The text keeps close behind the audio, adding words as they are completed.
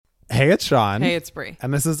Hey, it's Sean. Hey, it's Brie.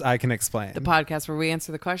 And this is I Can Explain. The podcast where we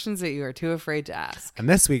answer the questions that you are too afraid to ask. And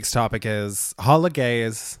this week's topic is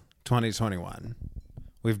Holidays 2021.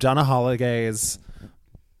 We've done a Holidays,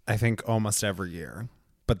 I think, almost every year.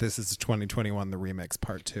 But this is 2021, the remix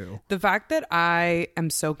part 2. The fact that I am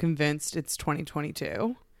so convinced it's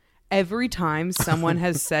 2022, every time someone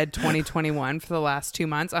has said 2021 for the last 2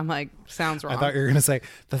 months, I'm like, sounds wrong. I thought you were going to say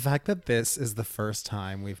the fact that this is the first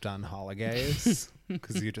time we've done Holidays.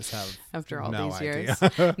 Because you just have after all no these idea.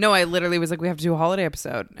 years. No, I literally was like, we have to do a holiday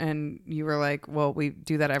episode. And you were like, well, we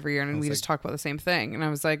do that every year. And we just talk about the same thing. And I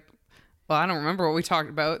was like, well, I don't remember what we talked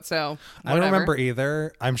about. So whatever. I don't remember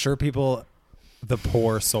either. I'm sure people, the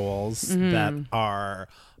poor souls that are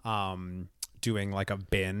doing like a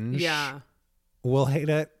binge will hate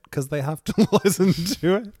it because they have to listen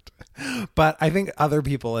to it. But I think other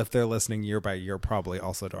people, if they're listening year by year, probably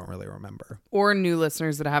also don't really remember. Or new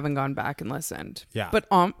listeners that haven't gone back and listened. Yeah. But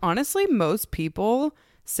honestly, most people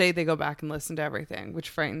say they go back and listen to everything, which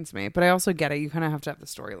frightens me. But I also get it. You kind of have to have the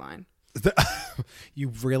storyline. You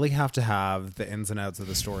really have to have the ins and outs of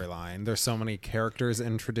the storyline. There's so many characters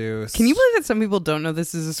introduced. Can you believe that some people don't know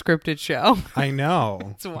this is a scripted show? I know.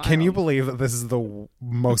 It's wild. Can you believe that this is the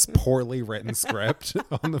most poorly written script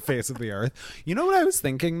on the face of the earth? You know what I was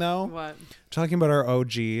thinking, though? What? Talking about our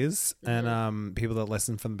OGs and people that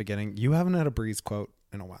listen from the beginning. You haven't had a Breeze quote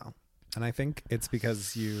in a while. And I think it's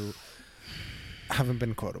because you haven't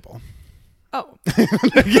been quotable. Oh.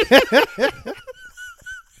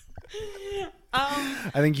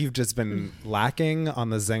 I think you've just been lacking on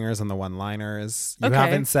the zingers and the one-liners. You Okay.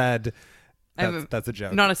 haven't said that's a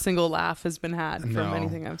joke. Not a single laugh has been had from No.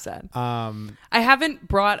 anything I've said. I I haven't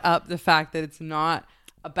brought up the fact that it's not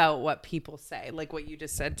about what people say, like what you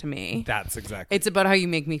just said to me. That's exactly. It's about how you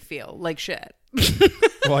make me feel like shit.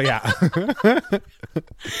 Well, yeah.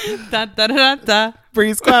 Da, da, da, da, da.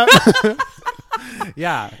 Breeze clap.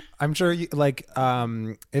 Yeah, I'm sure you like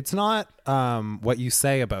it's not what you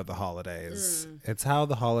say about the holidays. It's how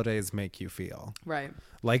the holidays make you feel. Right.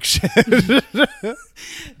 Like shit.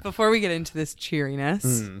 Before we get into this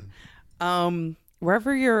cheeriness,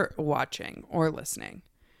 wherever you're watching or listening,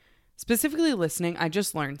 specifically listening, I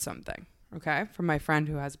just learned something, okay, from my friend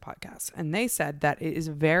who has a podcast. And they said that it is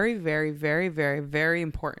very, very, very, very, very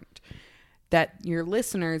important that your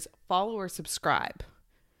listeners follow or subscribe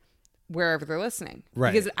wherever they're listening.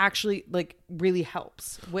 Right. Because it actually like really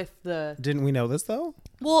helps with the... Didn't we know this though?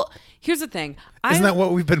 Well, here's the thing. Isn't that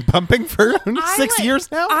what we've been pumping for 6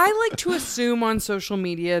 years now? I like to assume on social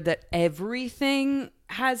media that everything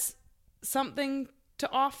has something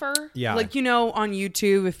to offer. Yeah. Like, you know, on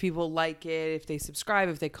YouTube, if people like it, if they subscribe,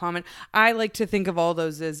 if they comment, I like to think of all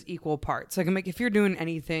those as equal parts. Like, I'm like, if you're doing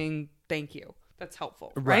anything, thank you. That's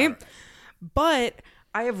helpful. Right? But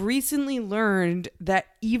I have recently learned that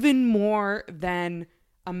even more than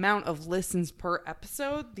amount of listens per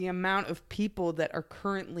episode, the amount of people that are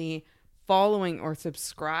currently following or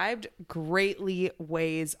subscribed greatly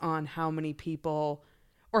weighs on how many people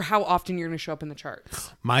or how often you're going to show up in the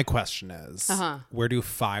charts. My question is, where do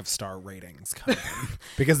 5-star ratings come in?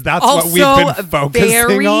 Because that's also, what we've been focusing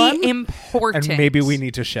very on. Important. And maybe we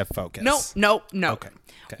need to shift focus. No. Okay.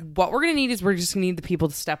 What we're going to need is we're just going to need the people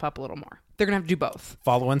to step up a little more. They're going to have to do both.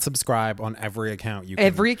 Follow and subscribe on every account. You can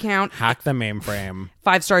Every account. hack the mainframe.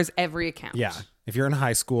 5 stars every account. Yeah. If you're in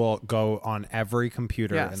high school, go on every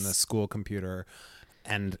computer Yes. in the school computer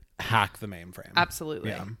and hack the mainframe.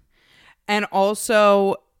 Absolutely. Yeah. And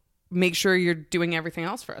also make sure you're doing everything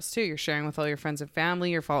else for us too. You're sharing with all your friends and family.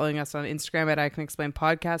 You're following us on Instagram at I Can Explain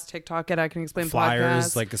Podcast, TikTok at I Can Explain Flyers,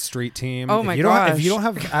 Podcast. like a street team. Oh my if gosh. If you don't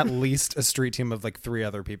have at least a street team of like 3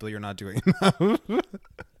 other people, you're not doing enough.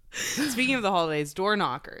 Speaking of the holidays, door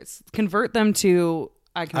knockers. Convert them to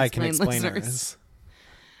I Can Explain listeners. Explainers.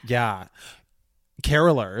 Yeah.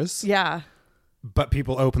 Carolers. Yeah. But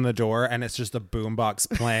people open the door and it's just a boombox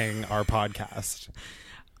playing our podcast.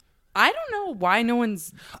 I don't know why no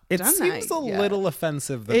one's It done seems that a yet. little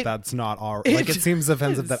offensive that that's not our... Like, it seems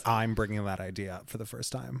offensive that I'm bringing that idea up for the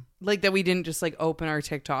first time. Like that we didn't just like open our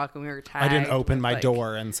TikTok and we were tagged. I didn't open with, my like,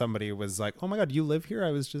 door and somebody was like, oh my God, you live here?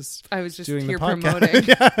 I was just doing here the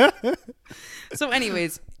podcast. promoting. So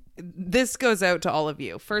anyways, this goes out to all of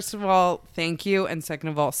you. First of all, thank you. And second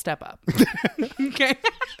of all, step up. Okay.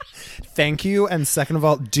 Thank you. And second of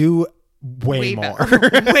all, do way more.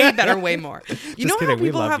 Better. Way better, way more. You know kidding, how we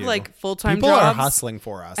people love have you. like full-time People jobs? are hustling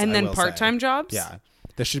for us. And I then will part-time say. jobs? Yeah.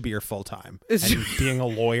 This should be your full-time. And being a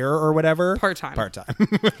lawyer or whatever. Part-time. Part-time.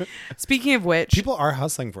 Speaking of which, People are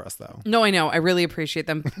hustling for us though. no, I know. I really appreciate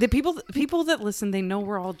them. The people that listen, they know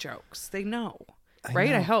we're all jokes. They know.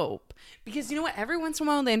 right? I hope. Because you know what? Every once in a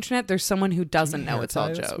while on the internet, there's someone who doesn't know it's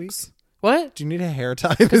all jokes. What? Do you need a hair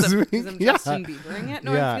tie this week? Because I'm Justin Biebering it?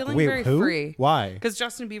 No, I'm feeling very free. Why? Because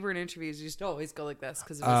Justin Bieber in interviews used to always go like this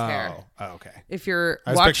because of his hair. Oh, okay. If you're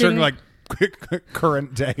I was picturing like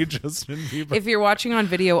current day Justin Bieber. If you're watching on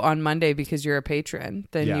video on Monday because you're a patron,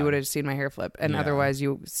 then you would have seen my hair flip. And otherwise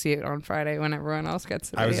you see it on Friday when everyone else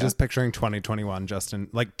gets the video. I was just picturing 2021 Justin,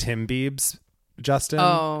 like Tim Biebs Justin.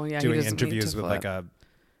 Oh, yeah. Doing interviews with like a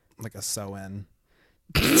sew-in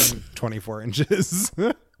 24 inches.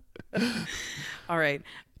 All right.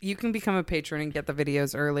 You can become a patron and get the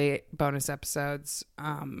videos early, bonus episodes,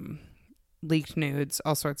 leaked nudes,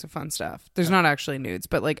 all sorts of fun stuff. There's not actually nudes,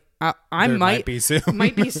 but like I might be soon.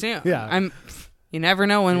 Might be soon. Yeah. You never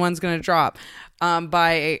know when one's going to drop.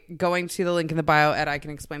 By going to the link in the bio at I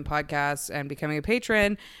Can Explain Podcasts and becoming a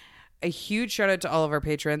patron. A huge shout out to all of our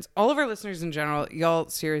patrons, all of our listeners in general. Y'all,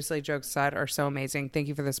 seriously, jokes aside, are so amazing. Thank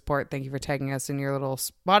you for the support. Thank you for tagging us in your little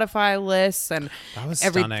Spotify lists. And that was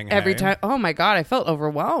stunning. Every time. Oh my God, I felt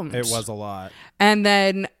overwhelmed. It was a lot. And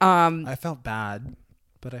then I felt bad,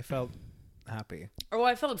 but I felt happy. Oh,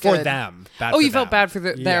 I felt for good. them. You felt bad for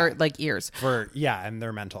their like ears. And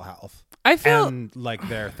their mental health. I felt and like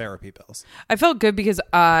their therapy bills. I felt good because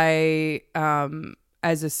I,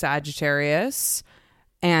 as a Sagittarius.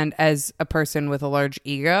 And as a person with a large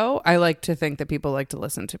ego, I like to think that people like to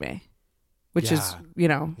listen to me, which is,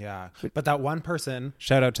 Yeah. But that one person,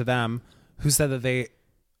 shout out to them, who said that they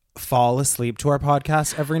fall asleep to our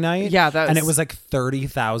podcast every night. Yeah. And it was like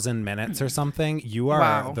 30,000 minutes or something. You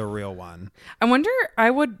are the real one. I wonder,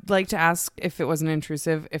 I would like to ask if it wasn't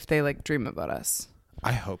intrusive, if they like dream about us.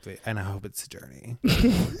 I hope I hope it's a journey.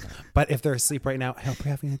 But if they're asleep right now, I hope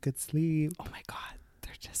you're having a good sleep. Oh my God.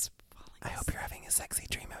 They're just... I hope you're having a sexy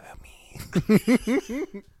dream about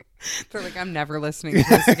me. They're like, I'm never listening to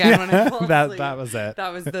this again when I fall asleep. That was it.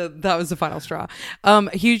 That was the final straw.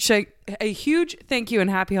 A huge thank you and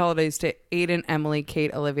happy holidays to Aiden, Emily,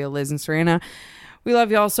 Kate, Olivia, Liz, and Serena. We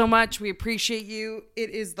love you all so much. We appreciate you.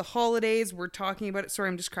 It is the holidays. We're talking about it. Sorry,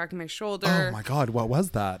 I'm just cracking my shoulder. Oh my God, what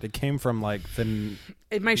was that? It came from like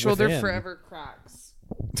my shoulder within. Forever cracks.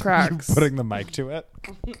 You putting the mic to it.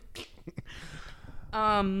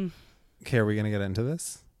 Okay, are we going to get into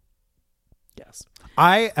this? Yes.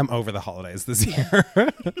 I am over the holidays this year.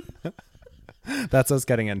 That's us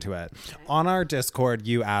getting into it. On our Discord,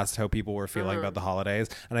 you asked how people were feeling about the holidays.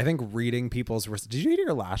 And I think reading people's... Did you get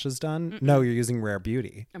your lashes done? Mm-mm. No, you're using Rare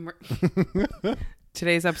Beauty.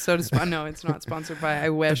 Today's episode is... No, it's not sponsored by... I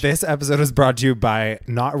wish. This episode is brought to you by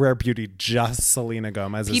not Rare Beauty, just Selena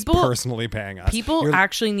Gomez is personally paying us. People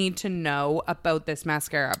actually need to know about this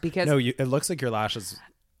mascara because... No, it looks like your lashes...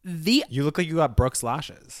 You look like you got Brooke's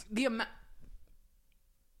lashes.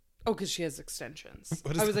 Oh, because she has extensions.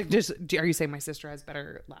 I was like, are you saying my sister has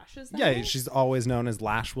better lashes than me? She's always known as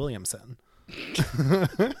Lash Williamson.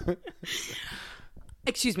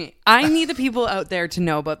 Excuse me. I need the people out there to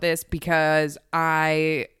know about this because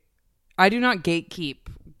I do not gatekeep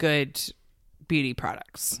good beauty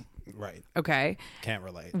products. Right. Okay. Can't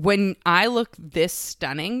relate. When I look this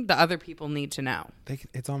stunning, the other people need to know.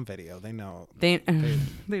 It's on video. They know. They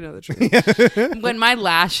know the truth. When my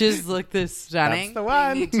lashes look this stunning, that's the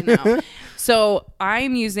one. They need to know. So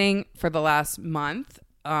I'm using for the last month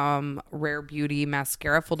Rare Beauty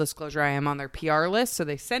mascara. Full disclosure, I am on their PR list, so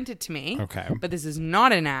they sent it to me. Okay. But this is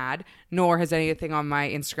not an ad, nor has anything on my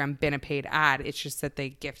Instagram been a paid ad. It's just that they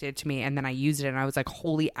gifted it to me, and then I used it, and I was like,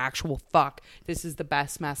 holy actual fuck, this is the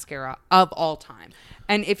best mascara of all time.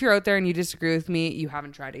 And if you're out there and you disagree with me, you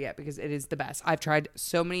haven't tried it yet because it is the best. I've tried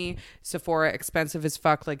so many Sephora, expensive as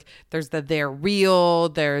fuck. Like there's They're Real.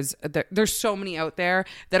 There's so many out there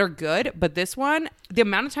that are good, but this one, the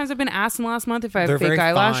amount of times I've been asked in the last month if I have fake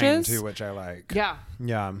eyelashes, too, which I like. Yeah.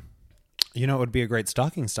 You know, it would be a great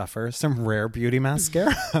stocking stuffer. Some Rare Beauty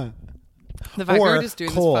mascara. The fact we're just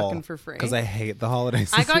doing Kohl, this fucking for free. Because I hate the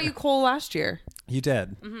holidays. I got you Kohl last year. You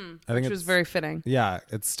did. Mm-hmm. I think which was very fitting. Yeah,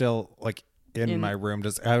 it's still like in my room.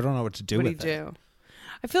 I don't know what to do with it. What do you do?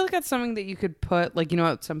 I feel like that's something that you could put, like, you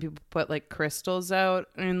know, some people put like crystals out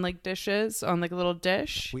in like dishes on like a little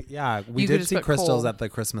dish. We did see crystals at the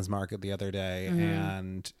Christmas market the other day,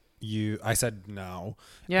 and I said no.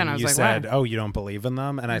 Yeah, and I was you like, said, why? oh, you don't believe in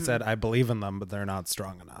them, and I said I believe in them, but they're not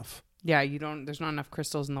strong enough. Yeah, there's not enough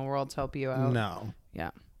crystals in the world to help you out. No. Yeah.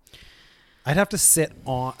 I'd have to sit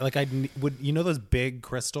on, like, you know those big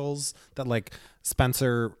crystals that like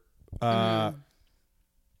Spencer Pratt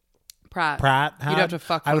had? You'd have to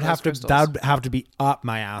fuck I would have to. crystals. That would have to be up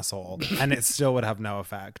my asshole, and it still would have no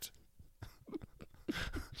effect.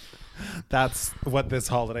 That's what this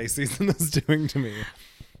holiday season is doing to me.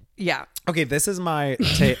 Yeah. Okay, this is my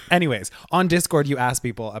take. Anyways, on Discord, you ask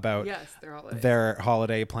people about their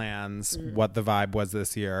holiday plans, what the vibe was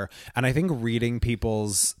this year. And I think reading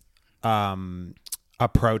people's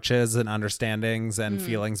approaches and understandings and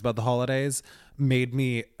feelings about the holidays made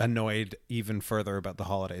me annoyed even further about the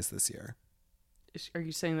holidays this year. Are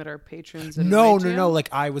you saying that our patrons? No. Like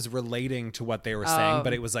I was relating to what they were saying,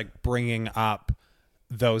 but it was like bringing up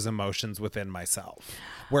those emotions within myself,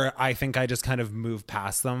 where I think I just kind of move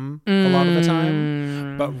past them a lot of the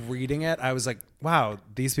time. But reading it, I was like, wow,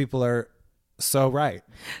 these people are so right.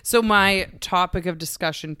 So my topic of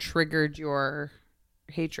discussion triggered your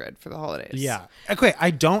hatred for the holidays. Yeah. Okay,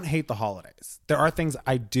 I don't hate the holidays. There are things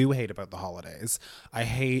I do hate about the holidays. I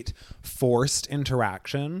hate forced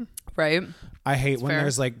interaction. Right. I hate when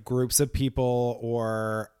there's like groups of people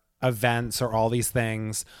or events or all these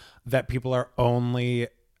things that people are only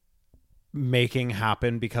making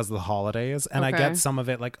happen because of the holidays. And I get some of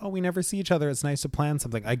it like, oh, we never see each other. It's nice to plan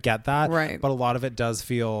something. I get that. Right. But a lot of it does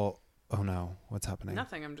feel, oh no, what's happening?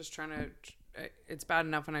 Nothing. I'm just trying to, it's bad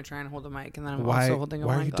enough when I try and hold a mic and then I'm also holding a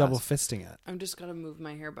wine glass. Why are you double fisting it? I'm just going to move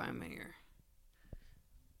my hair by my ear.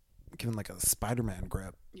 Giving like a Spider-Man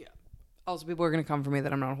grip. Yeah. Also, people are going to come for me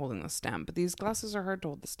that I'm not holding the stem, but these glasses are hard to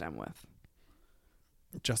hold the stem with.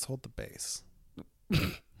 Just hold the base.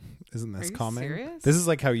 Isn't this calming? Serious? This is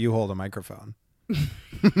like how you hold a microphone.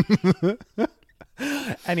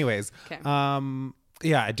 Anyways,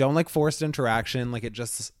 yeah, I don't like forced interaction. Like it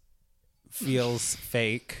just feels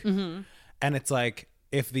fake. And it's like,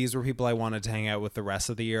 if these were people I wanted to hang out with the rest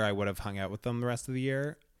of the year, I would have hung out with them the rest of the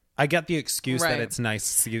year. I get the excuse that it's nice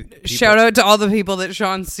to see people. Shout out to all the people that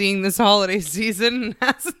Sean's seeing this holiday season and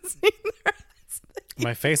hasn't seen the rest.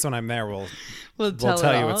 My face when I'm there will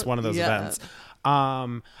tell you it's one of those events.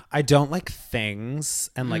 I don't like things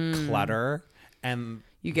and like clutter, and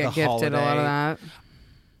you get gifted a lot of that.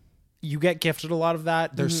 You get gifted a lot of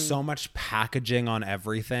that. There's so much packaging on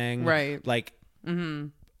everything. Right. Like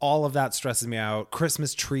all of that stresses me out.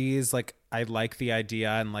 Christmas trees, like I like the idea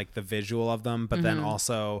and like the visual of them, but then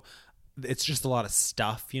also it's just a lot of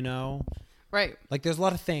stuff, you know? Right. Like there's a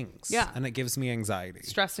lot of things. Yeah. And it gives me anxiety.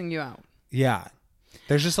 Stressing you out. Yeah.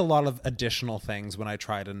 There's just a lot of additional things when I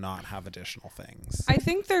try to not have additional things. I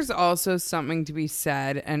think there's also something to be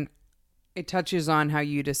said, and it touches on how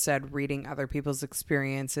you just said reading other people's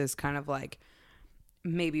experiences kind of like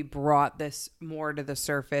maybe brought this more to the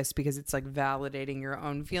surface because it's like validating your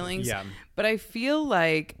own feelings. Yeah. But I feel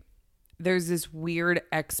like there's this weird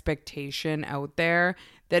expectation out there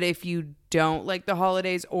that if you don't like the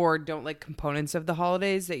holidays or don't like components of the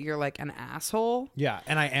holidays, that you're like an asshole. Yeah,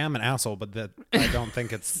 and I am an asshole, but that I don't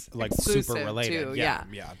think it's like super related. Too, yeah.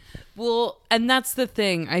 Well, and that's the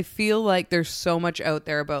thing. I feel like there's so much out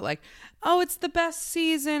there about like, oh, it's the best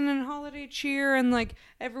season and holiday cheer and like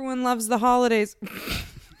everyone loves the holidays.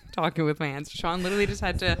 Talking with my hands. Sean literally just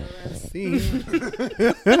had to.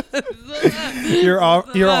 You're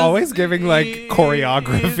always giving like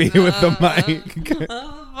choreography with the mic.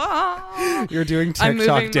 You're doing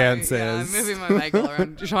TikTok dances. I'm moving my mic all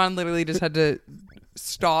around. Sean literally just had to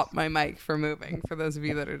stop my mic from moving. For those of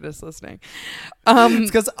you that are just listening,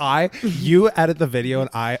 it's because you edit the video and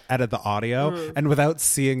I edit the audio, and without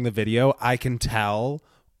seeing the video, I can tell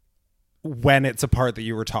when it's a part that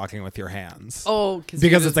you were talking with your hands. Oh,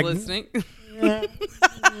 because it's like listening.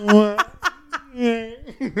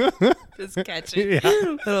 Just catching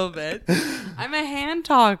a little bit. I'm a hand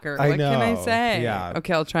talker. What can I say? Yeah.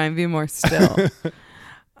 Okay, I'll try and be more still.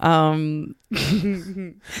 No,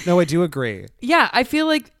 I do agree. Yeah, I feel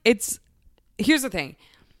like here's the thing.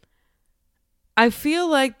 I feel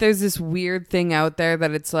like there's this weird thing out there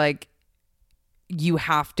that it's like you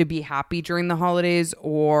have to be happy during the holidays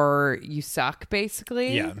or you suck,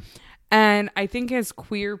 basically. Yeah. And I think as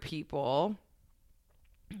queer people,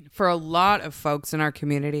 for a lot of folks in our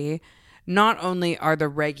community, not only are the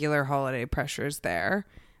regular holiday pressures there,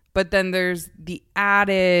 but then there's the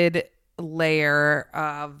added layer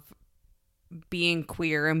of being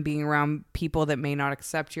queer and being around people that may not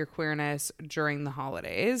accept your queerness during the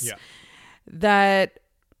holidays. Yeah. That,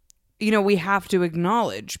 we have to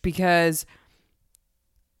acknowledge, because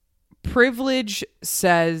privilege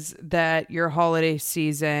says that your holiday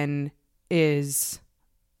season is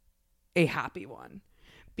a happy one,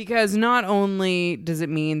 because not only does it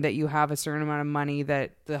mean that you have a certain amount of money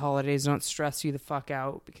that the holidays don't stress you the fuck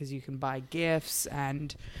out because you can buy gifts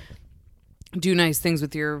and do nice things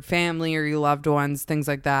with your family or your loved ones, things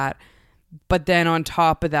like that. But then on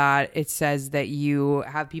top of that, it says that you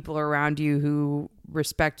have people around you who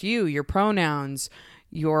respect you, your pronouns,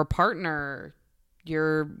 your partner,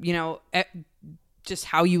 your, just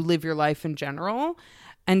how you live your life in general.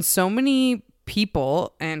 And so many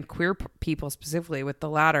people, and queer people specifically with the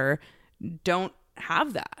latter, don't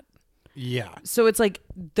have that. Yeah. So it's like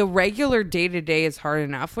the regular day-to-day is hard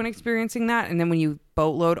enough when experiencing that. And then when you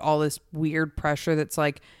boatload all this weird pressure that's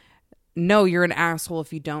like, no, you're an asshole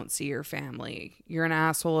if you don't see your family. You're an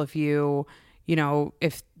asshole if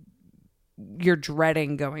if you're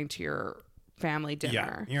dreading going to your family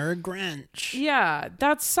dinner. Yeah, you're a Grinch. Yeah,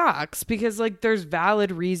 that sucks because like there's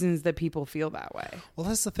valid reasons that people feel that way. Well,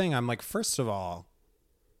 that's the thing. I'm like, first of all,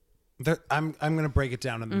 I'm going to break it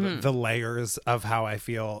down in the layers of how I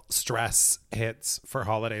feel stress hits for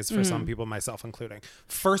holidays for some people, myself including.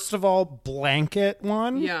 First of all, blanket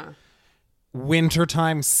one. Yeah.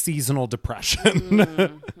 Wintertime seasonal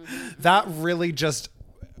depression. That really just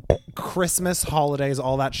Christmas, holidays,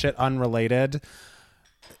 all that shit unrelated.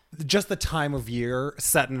 Just the time of year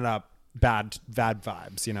setting it up bad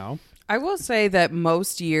vibes, you know? I will say that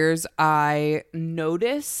most years I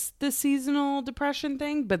notice the seasonal depression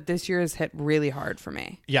thing, but this year has hit really hard for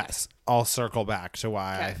me. Yes. I'll circle back to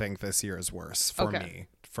why I think this year is worse for me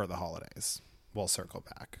for the holidays. We'll circle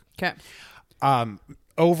back. Okay.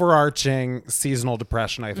 Overarching seasonal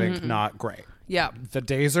depression, I think, not great. Yeah. The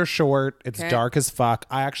days are short. It's dark as fuck.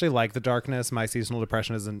 I actually like the darkness. My seasonal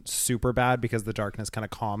depression isn't super bad because the darkness kind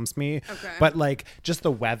of calms me. Okay. But like just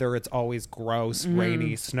the weather, it's always gross,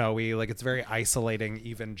 rainy, snowy. Like it's very isolating,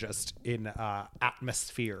 even just in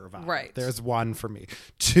atmosphere vibe. Right. There's one for me.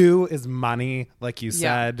 2 is money, like you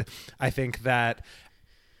said. I think that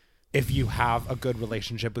if you have a good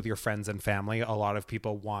relationship with your friends and family, a lot of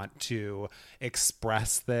people want to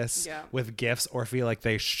express this with gifts or feel like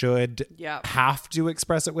they should have to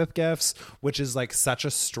express it with gifts, which is like such a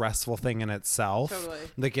stressful thing in itself. Totally.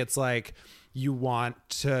 Like it's like you want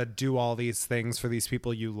to do all these things for these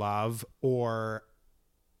people you love, or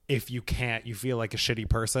if you can't, you feel like a shitty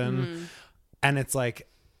person. And it's like,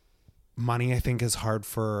 money, I think, is hard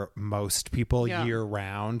for most people year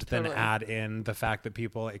round. Then add in the fact that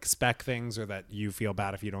people expect things or that you feel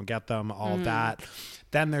bad if you don't get them, all that.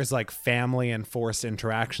 Then there's like family and forced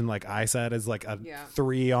interaction, like I said, is like a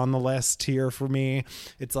 3 on the list here for me.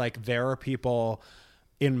 It's like there are people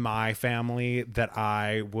in my family that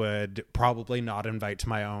I would probably not invite to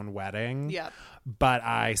my own wedding. Yeah. But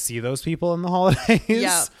I see those people in the holidays.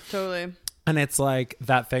 Yeah, totally. And it's like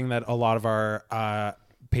that thing that a lot of our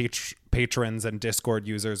patrons and Discord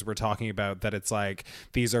users were talking about, that it's like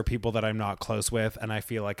these are people that I'm not close with and I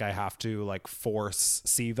feel like I have to like force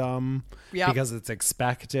see them because it's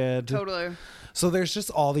expected. Totally. So there's just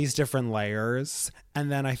all these different layers. And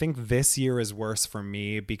then I think this year is worse for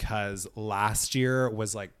me because last year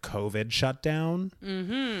was like COVID shutdown,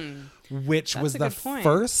 which was the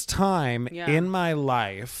first time in my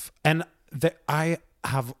life. And I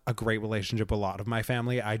have a great relationship with a lot of my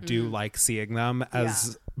family. I do like seeing them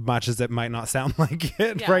as much as it might not sound like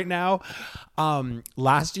it right now.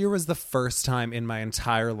 Last year was the first time in my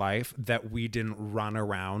entire life that we didn't run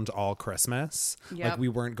around all Christmas. Like we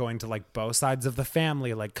weren't going to like both sides of the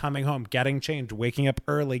family, like coming home, getting changed, waking up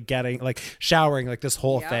early, getting like showering, like this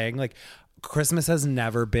whole thing. Like Christmas has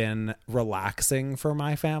never been relaxing for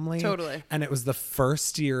my family. Totally. And it was the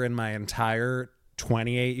first year in my entire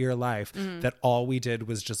 28-year life that all we did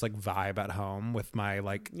was just like vibe at home with my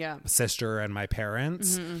like sister and my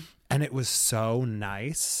parents. And it was so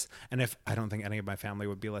nice. And if I don't think any of my family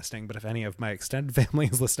would be listening, but if any of my extended family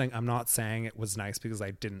is listening, I'm not saying it was nice because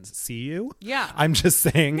I didn't see you. Yeah. I'm just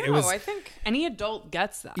saying it was. I think any adult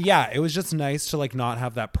gets that. Yeah. It was just nice to like not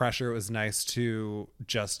have that pressure. It was nice to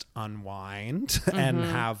just unwind and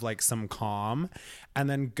have like some calm. And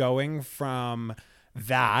then going from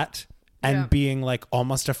that and being like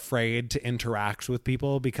almost afraid to interact with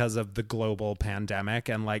people because of the global pandemic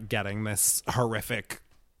and like getting this horrific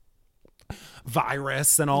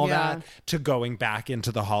virus and all that, to going back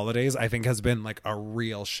into the holidays, I think has been like a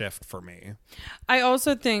real shift for me. I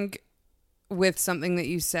also think with something that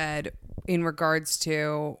you said in regards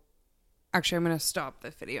to, actually I'm going to stop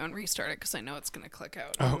the video and restart it because I know it's going to click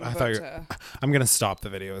out. Oh, I thought I'm going to stop the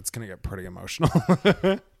video. It's going to get pretty emotional.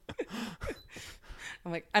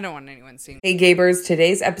 I'm like, I don't want anyone seeing. Hey Gabers,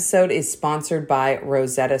 today's episode is sponsored by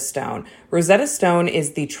Rosetta Stone. Rosetta Stone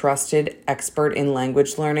is the trusted expert in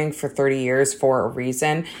language learning for 30 years for a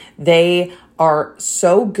reason. They are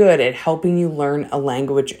so good at helping you learn a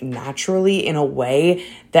language naturally in a way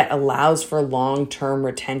that allows for long-term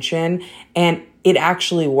retention, and it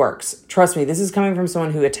actually works. Trust me, this is coming from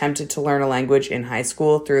someone who attempted to learn a language in high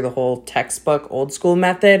school through the whole textbook old school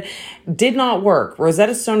method. Did not work.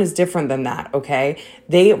 Rosetta Stone is different than that, okay?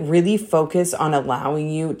 They really focus on allowing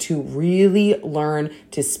you to really learn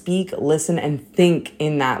to speak, listen, and think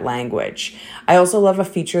in that language. I also love a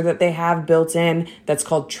feature that they have built in that's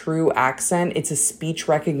called True Accent. It's a speech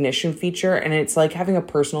recognition feature, and it's like having a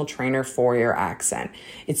personal trainer for your accent.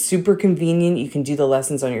 It's super convenient. You can do the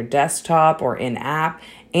lessons on your desktop or in app,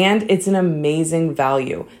 and it's an amazing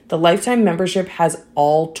value. The lifetime membership has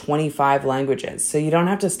all 25 languages, so you don't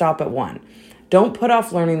have to stop at one. Don't put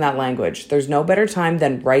off learning that language. There's no better time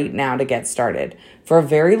than right now to get started. For a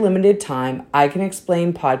very limited time, I Can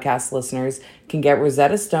Explain podcast listeners can get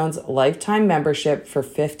Rosetta Stone's lifetime membership for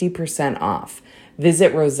 50% off.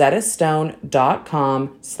 Visit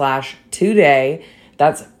rosettastone.com/today.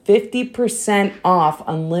 That's 50% off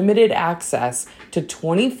unlimited access to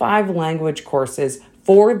 25 language courses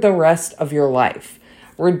for the rest of your life.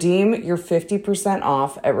 Redeem your 50%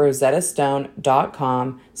 off at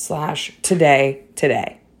rosettastone.com/today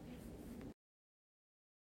today.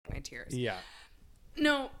 My tears. Yeah.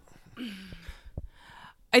 No.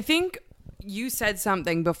 I think you said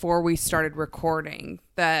something before we started recording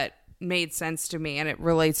that made sense to me, and it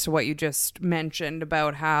relates to what you just mentioned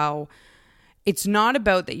about how it's not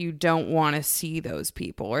about that you don't want to see those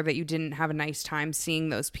people or that you didn't have a nice time seeing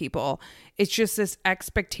those people. It's just this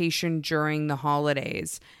expectation during the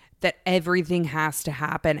holidays that everything has to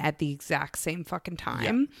happen at the exact same fucking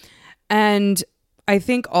time. Yeah. And I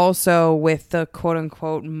think also with the quote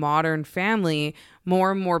unquote modern family,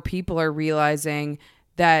 more and more people are realizing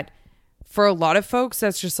that for a lot of folks,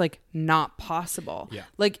 that's just like not possible. Yeah.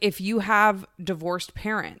 Like if you have divorced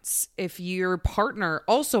parents, if your partner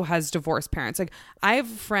also has divorced parents, like I have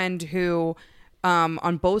a friend who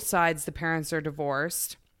on both sides, the parents are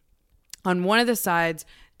divorced. On one of the sides,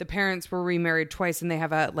 the parents were remarried twice and they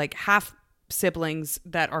have a like half siblings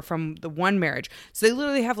that are from the one marriage. So they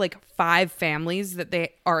literally have like 5 families that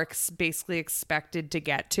they are basically expected to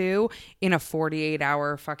get to in a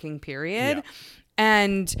 48-hour fucking period. Yeah.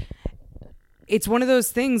 And it's one of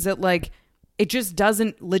those things that like it just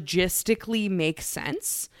doesn't logistically make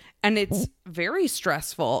sense, and it's very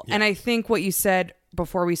stressful. Yeah. And I think what you said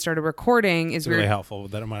before we started recording is really helpful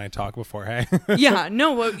that when I talk before. Hey, yeah,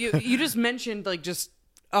 no, well, you just mentioned like just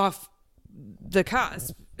off the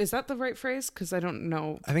cusp. Is that the right phrase? Because I don't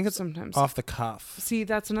know. I think it's sometimes off the cuff. See,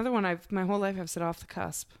 that's another one. My whole life I've said off the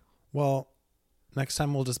cusp. Well, next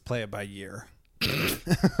time we'll just play it by year.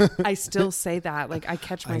 I still say that. Like I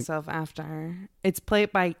catch myself after. It's play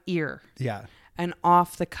it by ear. Yeah. And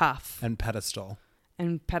off the cuff. And pedestal.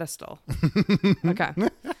 Okay.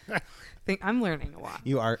 I think I'm learning a lot.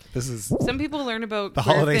 You are. This is. Some people learn about the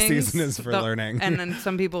holiday season is for learning, and then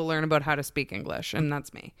some people learn about how to speak English, and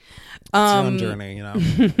that's me. It's your own journey, you know.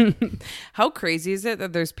 How crazy is it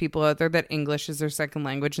that there's people out there that English is their second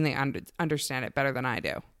language and they understand it better than I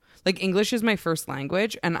do? Like English is my first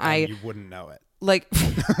language, and you wouldn't know it. Like,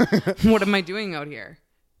 what am I doing out here?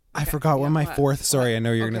 I forgot what my fourth. Sorry, I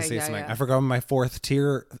know you're going to say something. Yeah. I forgot what my fourth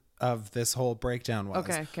tier of this whole breakdown was.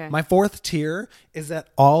 Okay. My fourth tier is that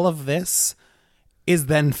all of this is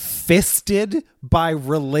then fisted by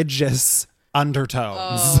religious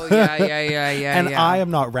undertones. Oh, yeah. And I am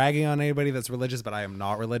not ragging on anybody that's religious, but I am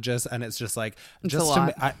not religious. And it's just like,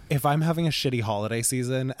 if I'm having a shitty holiday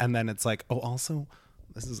season and then it's like, oh, also,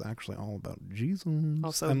 this is actually all about Jesus.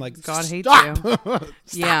 Also, I'm like, God hates you.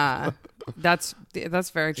 Yeah, that's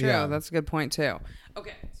very true. Yeah. That's a good point too.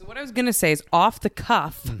 Okay, so what I was gonna say is off the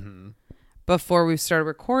cuff. Mm-hmm. Before we started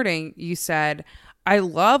recording, you said, "I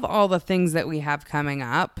love all the things that we have coming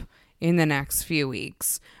up in the next few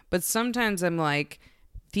weeks, but sometimes I'm like,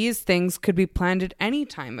 these things could be planned at any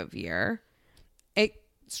time of year." It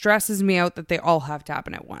stresses me out that they all have to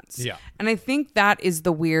happen at once. Yeah. And I think that is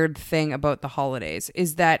the weird thing about the holidays,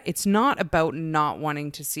 is that it's not about not wanting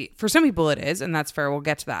to see. For some people it is, and that's fair. We'll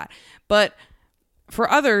get to that. But for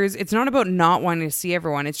others, it's not about not wanting to see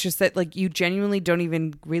everyone. It's just that like you genuinely don't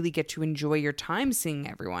even really get to enjoy your time seeing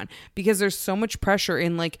everyone because there's so much pressure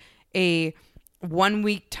in like a 1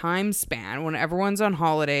 week time span when everyone's on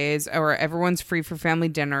holidays or everyone's free for family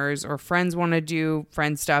dinners or friends want to do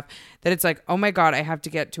friend stuff, that it's like, oh my God, I have to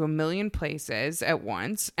get to a million places at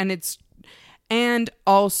once. And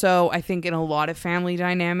also I think in a lot of family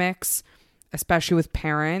dynamics, especially with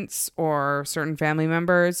parents or certain family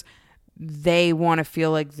members, they want to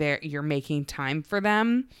feel like you're making time for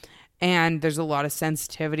them. And there's a lot of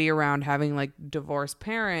sensitivity around having like divorced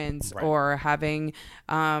parents or having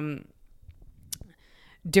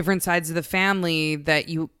different sides of the family that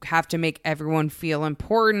you have to make everyone feel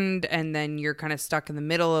important, and then you're kind of stuck in the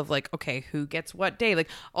middle of like, okay, who gets what day? Like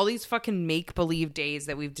all these fucking make-believe days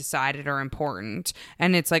that we've decided are important,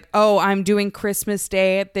 and it's like, oh, I'm doing Christmas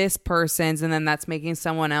Day at this person's, and then that's making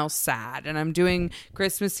someone else sad, and I'm doing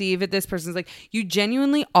Christmas Eve at this person's. Like, you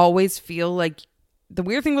genuinely always feel like, the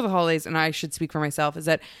weird thing with the holidays, and I should speak for myself, is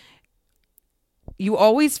that you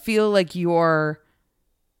always feel like you're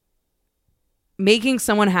making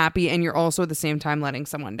someone happy and you're also at the same time letting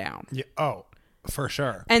someone down. Yeah. Oh, for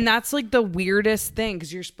sure. And that's like the weirdest thing,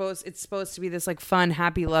 because it's supposed to be this like fun,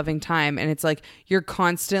 happy, loving time, and it's like you're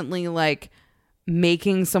constantly like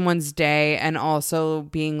making someone's day and also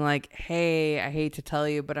being like, hey, I hate to tell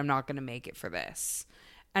you, but I'm not going to make it for this.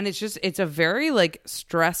 And it's a very like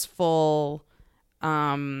stressful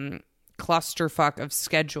clusterfuck of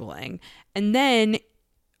scheduling. And then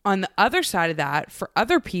on the other side of that, for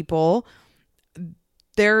other people,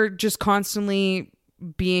 they're just constantly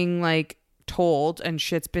being like told, and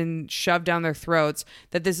shit's been shoved down their throats,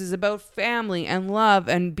 that this is about family and love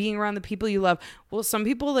and being around the people you love. Well, some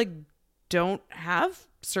people like don't have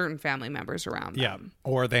certain family members around them. Yeah.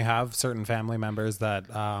 Or they have certain family members that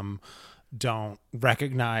don't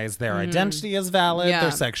recognize their identity as valid,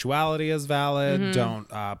 their sexuality as valid, don't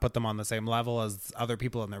put them on the same level as other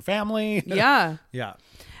people in their family. Yeah. Yeah.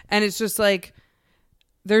 And it's just like,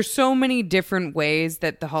 there's so many different ways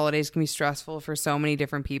that the holidays can be stressful for so many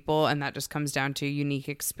different people, and that just comes down to unique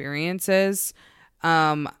experiences.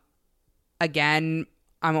 Again,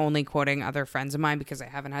 I'm only quoting other friends of mine because I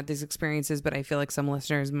haven't had these experiences, but I feel like some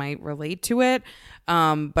listeners might relate to it.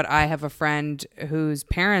 But I have a friend whose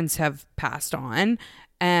parents have passed on,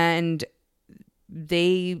 and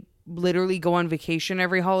they literally go on vacation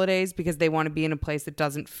every holidays because they want to be in a place that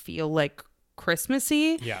doesn't feel like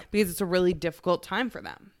Christmassy, because it's a really difficult time for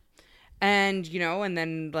them. And and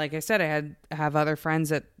then like I said, I have other friends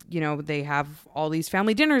that they have all these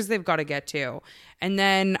family dinners they've got to get to. And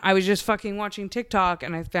then I was just fucking watching TikTok,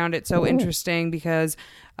 and I found it so interesting because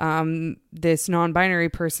this non-binary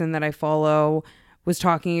person that I follow was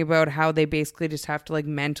talking about how they basically just have to like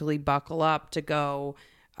mentally buckle up to go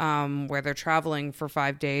where they're traveling for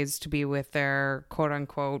 5 days to be with their quote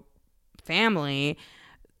unquote family,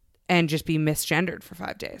 and just be misgendered for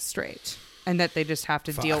 5 days straight, and that they just have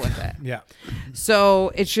to deal with it. Yeah.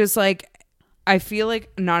 So it's just like, I feel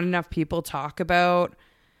like not enough people talk about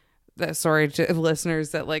that. Sorry to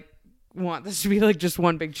listeners that like want this to be like just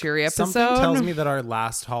one big cheery episode. Something tells me that our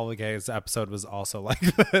last holidays episode was also like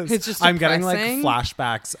this. It's just I'm getting like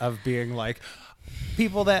flashbacks of being like,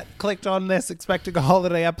 people that clicked on this expecting a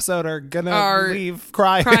holiday episode are gonna leave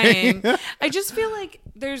crying. I just feel like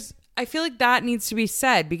I feel like that needs to be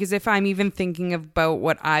said, because if I'm even thinking about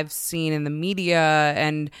what I've seen in the media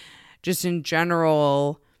and just in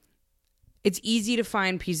general, it's easy to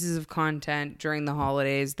find pieces of content during the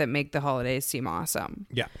holidays that make the holidays seem awesome.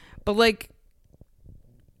 Yeah. But like,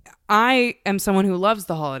 I am someone who loves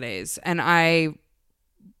the holidays, and I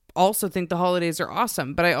also think the holidays are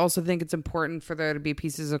awesome, but I also think it's important for there to be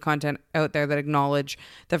pieces of content out there that acknowledge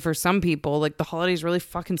that for some people, like, the holidays really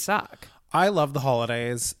fucking suck. I love the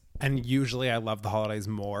holidays. And usually I love the holidays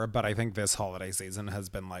more, but I think this holiday season has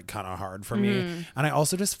been like kind of hard for me. And I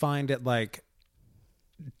also just find it like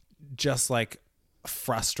just like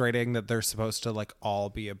frustrating that they're supposed to like all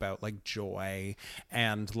be about like joy,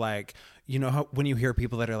 and like, how when you hear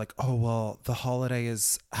people that are like, oh well, the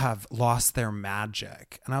holidays have lost their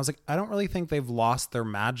magic, and I was like, I don't really think they've lost their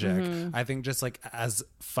magic. I think just like as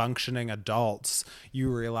functioning adults, you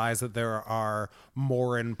realize that there are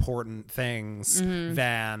more important things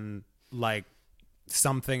than like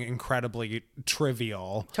something incredibly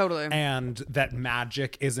trivial. Totally. And that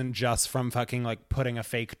magic isn't just from fucking like putting a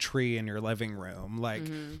fake tree in your living room. Like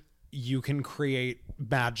you can create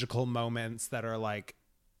magical moments that are like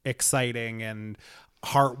exciting and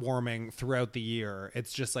heartwarming throughout the year.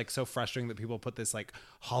 It's just like so frustrating that people put this like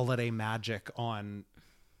holiday magic on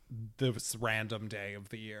this random day of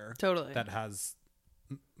the year. Totally. That has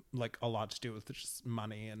like a lot to do with just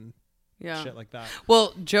money and shit like that.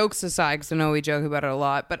 Well, jokes aside, because I know we joke about it a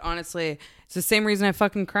lot, but honestly, it's the same reason I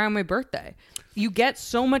fucking cry on my birthday. You get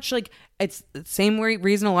so much, like, it's the same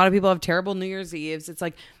reason a lot of people have terrible New Year's Eves. It's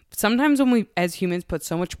like, sometimes when we as humans put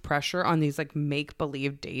so much pressure on these like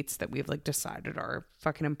make-believe dates that we've like decided are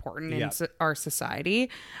fucking important in our society,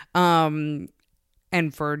 and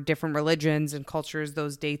for different religions and cultures,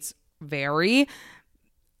 those dates vary.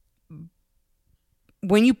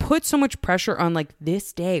 when you put so much pressure on like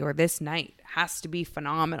this day or this night has to be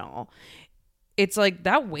phenomenal, it's like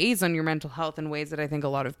that weighs on your mental health in ways that I think a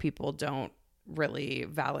lot of people don't really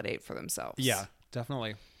validate for themselves. Yeah,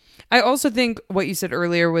 definitely. I also think what you said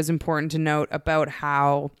earlier was important to note about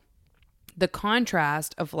how the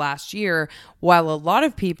contrast of last year, while a lot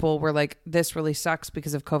of people were like, this really sucks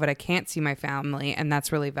because of COVID, I can't see my family, and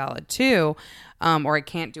that's really valid too, or I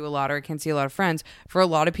can't do a lot, or I can't see a lot of friends. For a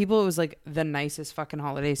lot of people, it was like the nicest fucking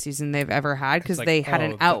holiday season they've ever had because they had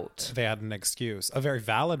an out. They had an excuse, a very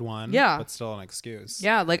valid one, but still an excuse.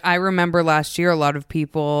 Yeah, like I remember last year, a lot of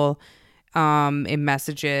people in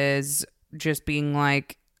messages just being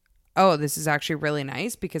like, oh, this is actually really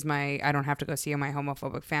nice because I don't have to go see my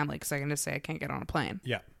homophobic family because I can just say I can't get on a plane.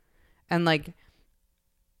 Yeah. And like,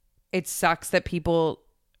 it sucks that people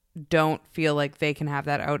don't feel like they can have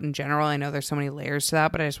that out in general. I know there's so many layers to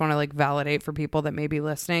that, but I just want to like validate for people that may be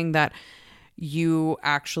listening that you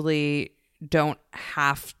actually don't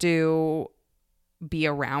have to be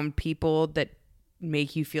around people that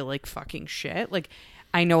make you feel like fucking shit. Like,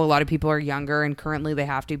 I know a lot of people are younger and currently they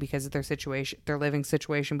have to because of their situation, their living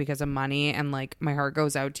situation, because of money. And like, my heart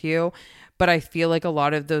goes out to you. But I feel like a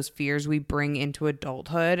lot of those fears we bring into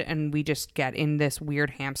adulthood and we just get in this weird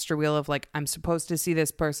hamster wheel of like, I'm supposed to see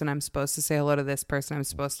this person. I'm supposed to say hello to this person. I'm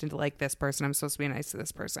supposed to like this person. I'm supposed to be nice to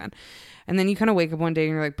this person. And then you kind of wake up one day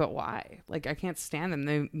and you're like, but why? Like, I can't stand them.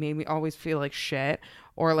 They made me always feel like shit,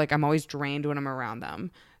 or like I'm always drained when I'm around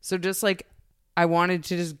them. So just like, I wanted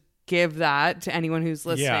to just give that to anyone who's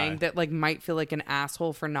listening that like might feel like an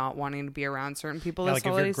asshole for not wanting to be around certain people this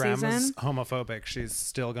holiday season. Like if your grandma's homophobic, she's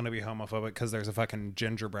still going to be homophobic because there's a fucking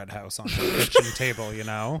gingerbread house on her kitchen table, you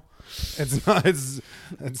know? It's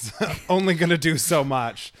only going to do so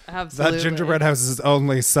much. Absolutely. That gingerbread house is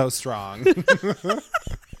only so strong.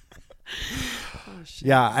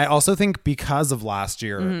 Yeah, I also think because of last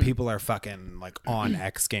year, people are fucking like on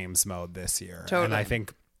X Games mode this year. Totally. And I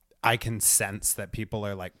think I can sense that people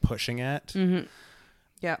are like pushing it. Mm-hmm.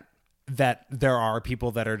 Yeah. That there are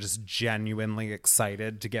people that are just genuinely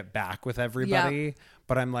excited to get back with everybody. Yeah.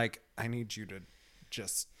 But I'm like, I need you to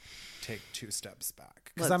just take 2 steps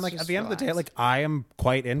back. Because I'm like, at the end of the day, like I am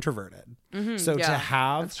quite introverted. Mm-hmm. So to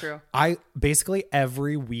have, that's true. I basically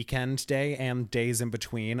every weekend day and days in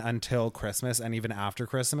between until Christmas and even after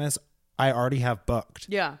Christmas, I already have booked.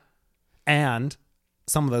 Yeah. And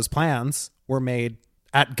some of those plans were made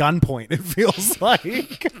at gunpoint, it feels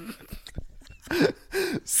like.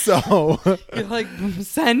 So you're like,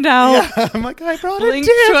 send out. Yeah, I'm like, I brought Blink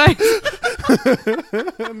a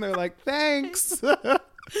dip. And they're like, thanks.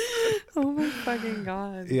 Oh my fucking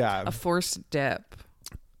God. Yeah. A forced dip.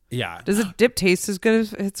 Yeah. Does a dip taste as good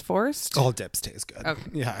as it's forced? All dips taste good. Okay.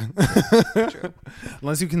 Yeah. True.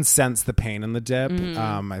 Unless you can sense the pain in the dip,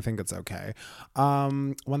 I think it's okay.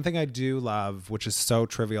 One thing I do love, which is so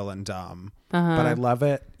trivial and dumb, but I love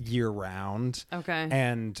it year round. Okay.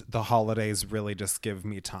 And the holidays really just give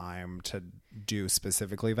me time to do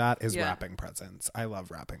specifically that, is wrapping presents. I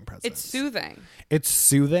love wrapping presents. It's soothing. It's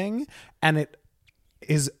soothing, and it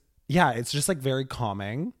is, it's just like very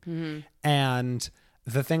calming. And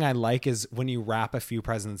the thing I like is when you wrap a few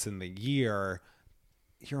presents in the year,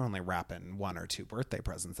 you're only wrapping 1 or 2 birthday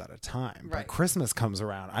presents at a time. Right. But Christmas comes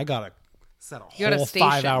around, I gotta set a whole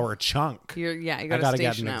 5-hour chunk. You gotta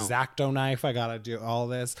get an out. X-Acto knife. I gotta do all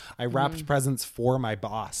this. I wrapped presents for my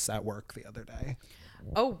boss at work the other day.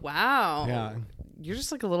 Oh wow! Yeah, you're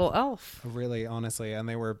just like a little elf. Really, honestly, and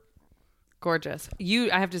they were gorgeous. I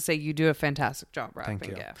have to say, you do a fantastic job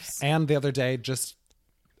wrapping gifts. And the other day,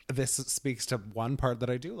 this speaks to one part that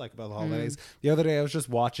I do like about the holidays. The other day, I was just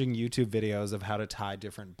watching YouTube videos of how to tie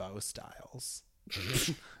different bow styles.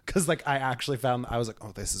 Because like I actually found, I was like,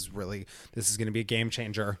 oh, this is going to be a game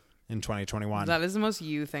changer in 2021. That is the most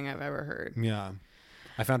you thing I've ever heard. Yeah.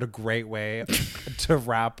 I found a great way to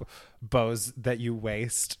wrap bows that you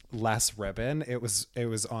waste less ribbon. It was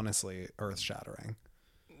honestly earth shattering.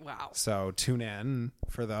 Wow. So tune in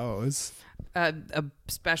for those. A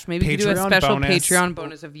special, maybe you do a special Patreon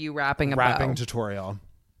bonus of you wrapping a bow. Tutorial.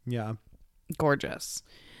 Yeah. Gorgeous.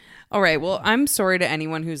 All right. Well, I'm sorry to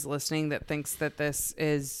anyone who's listening that thinks that this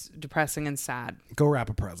is depressing and sad. Go wrap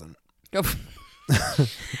a present. Go.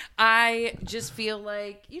 I just feel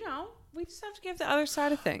like, we just have to give the other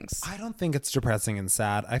side of things. I don't think it's depressing and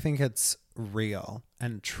sad. I think it's real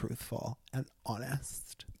and truthful and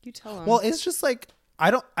honest. You tell them. Well, it's just like, I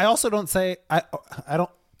don't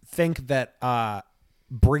think that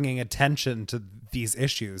bringing attention to these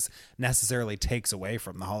issues necessarily takes away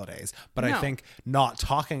from the holidays, but I think not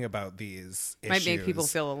talking about these issues might make people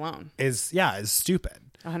feel alone. Is stupid.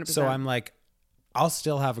 100%. So I'm like, I'll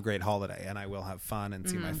still have a great holiday and I will have fun and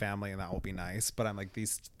see my family and that will be nice. But I'm like,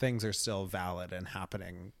 these things are still valid and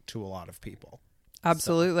happening to a lot of people.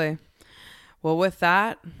 Absolutely. So. Well, with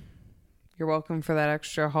that, you're welcome for that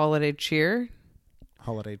extra holiday cheer.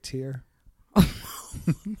 Holiday tear.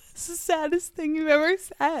 It's the saddest thing you've ever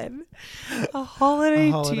said. A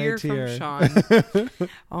holiday tear from Sean.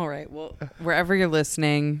 All right. Well, wherever you're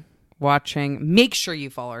listening, watching, make sure you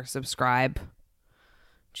follow or subscribe.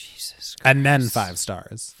 Jesus Christ. And then 5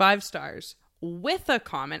 stars. 5 stars with a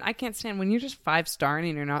comment. I can't stand when you're just 5-starring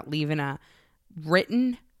and you're not leaving a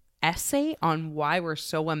written essay on why we're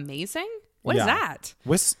so amazing. What is that?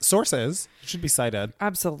 With sources. It should be cited.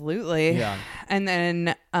 Absolutely. Yeah. And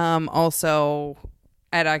then also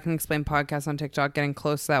at I Can Explain podcast on TikTok getting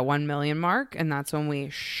close to that 1 million mark, and that's when we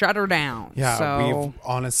shut her down. Yeah, so, we've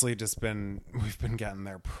honestly we've been getting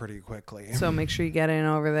there pretty quickly. So make sure you get in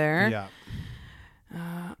over there. Yeah.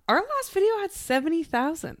 Our last video had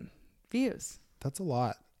 70,000 views. That's a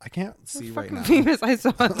lot. I can't see right now. Famous. I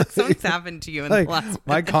saw something's happened to you in the last minute.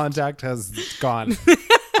 My contact has gone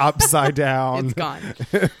upside down. It's gone.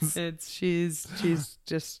 She's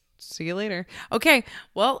just see you later. Okay.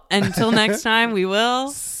 Well, until next time, we will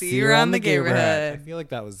see you around the neighborhood. I feel like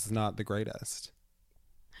that was not the greatest.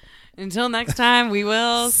 Until next time, we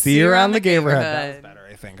will see you around the neighborhood. That was better,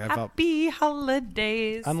 I think. Happy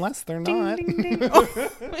holidays. Unless they're not. Ding, ding, ding. Oh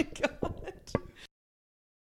my God.